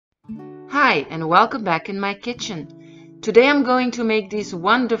Hi and welcome back in my kitchen. Today I'm going to make these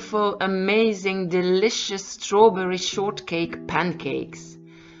wonderful, amazing, delicious strawberry shortcake pancakes.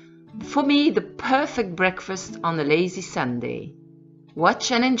 For me, the perfect breakfast on a lazy Sunday.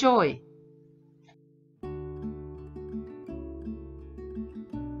 Watch and enjoy!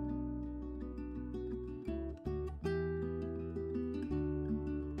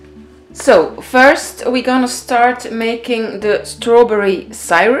 So first we're gonna start making the strawberry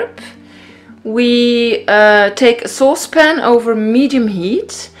syrup. We take a saucepan over medium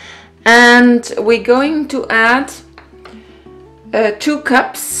heat and we're going to add 2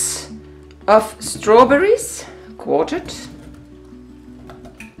 cups of strawberries, quartered.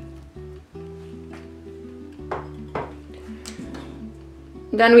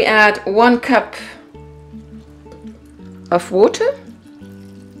 Then we add 1 cup of water.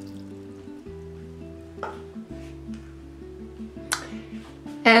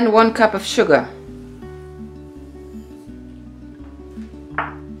 And 1 cup of sugar.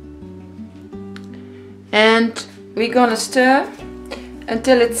 And we're gonna stir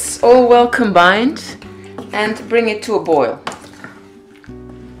until it's all well combined and bring it to a boil.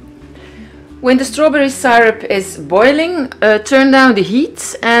 When the strawberry syrup is boiling, turn down the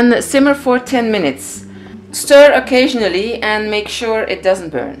heat and simmer for 10 minutes. Stir occasionally and make sure it doesn't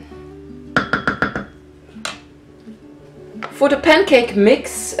burn. For the pancake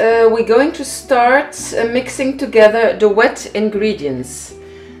mix, we're going to start mixing together the wet ingredients.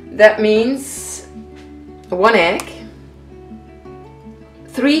 That means 1 egg,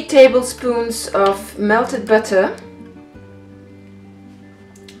 3 tablespoons of melted butter,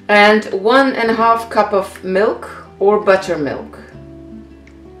 and 1½ cup of milk or buttermilk.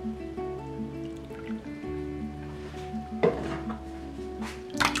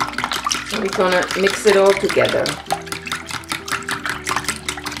 So we're gonna mix it all together.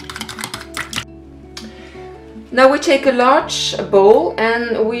 Now we take a large bowl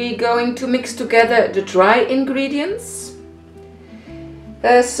and we're going to mix together the dry ingredients.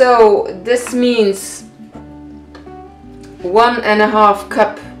 So this means 1½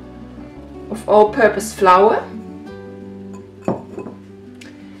 cup of all-purpose flour,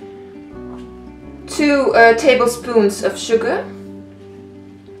 2 tablespoons of sugar,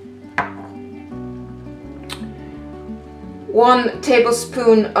 1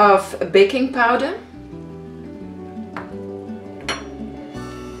 tablespoon of baking powder,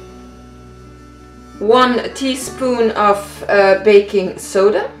 1 teaspoon of baking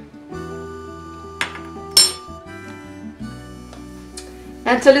soda,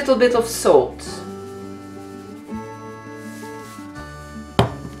 and a little bit of salt.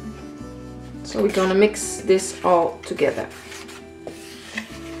 So we're gonna mix this all together.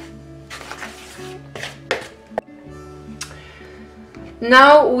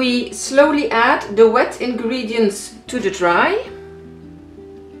 Now we slowly add the wet ingredients to the dry.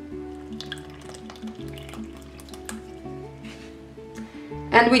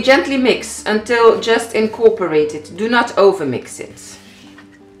 And we gently mix until just incorporated. Do not overmix it.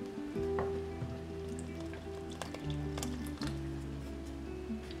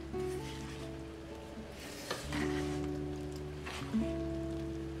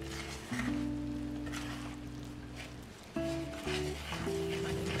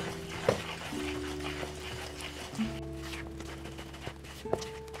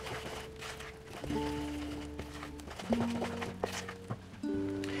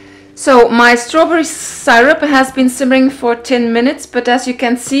 So my strawberry syrup has been simmering for 10 minutes, but as you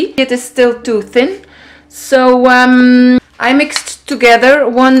can see, it is still too thin. So I mixed together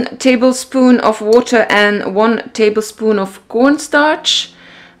 1 tablespoon of water and 1 tablespoon of cornstarch,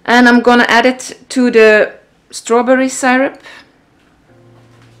 and I'm gonna add it to the strawberry syrup.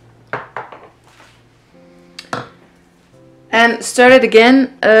 And stir it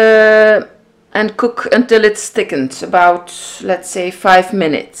again and cook until it's thickened, about, let's say, 5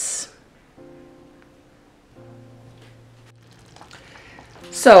 minutes.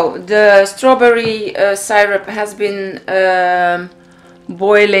 So the strawberry syrup has been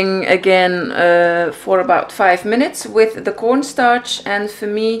boiling again for about 5 minutes with the cornstarch, and for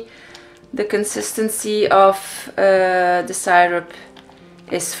me the consistency of the syrup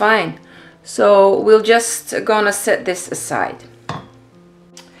is fine. So we'll just gonna set this aside.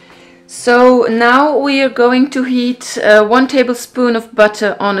 So now we are going to heat 1 tablespoon of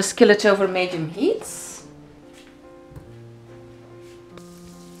butter on a skillet over medium heat.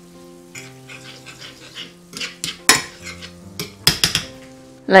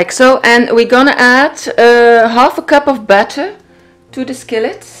 Like so, and we're gonna add ½ cup of butter to the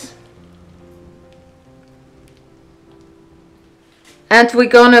skillet. And we're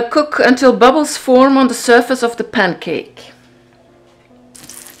gonna cook until bubbles form on the surface of the pancake.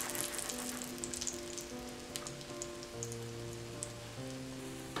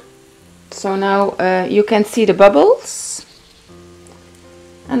 So now you can see the bubbles,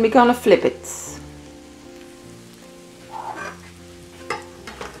 and we're gonna flip it.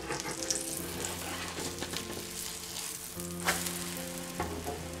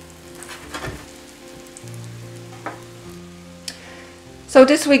 So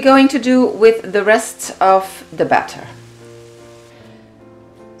this we're going to do with the rest of the batter.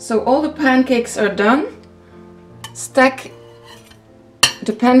 So all the pancakes are done. Stack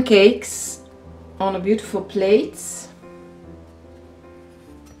the pancakes on a beautiful plate.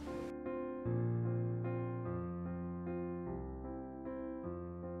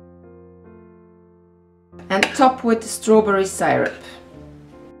 And top with the strawberry syrup.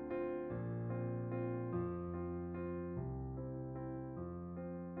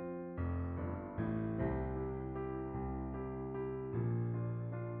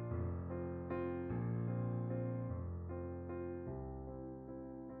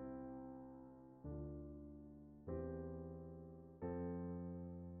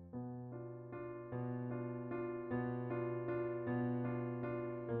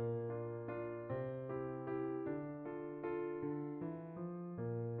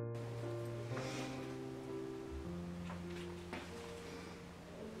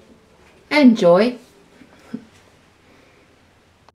 Enjoy!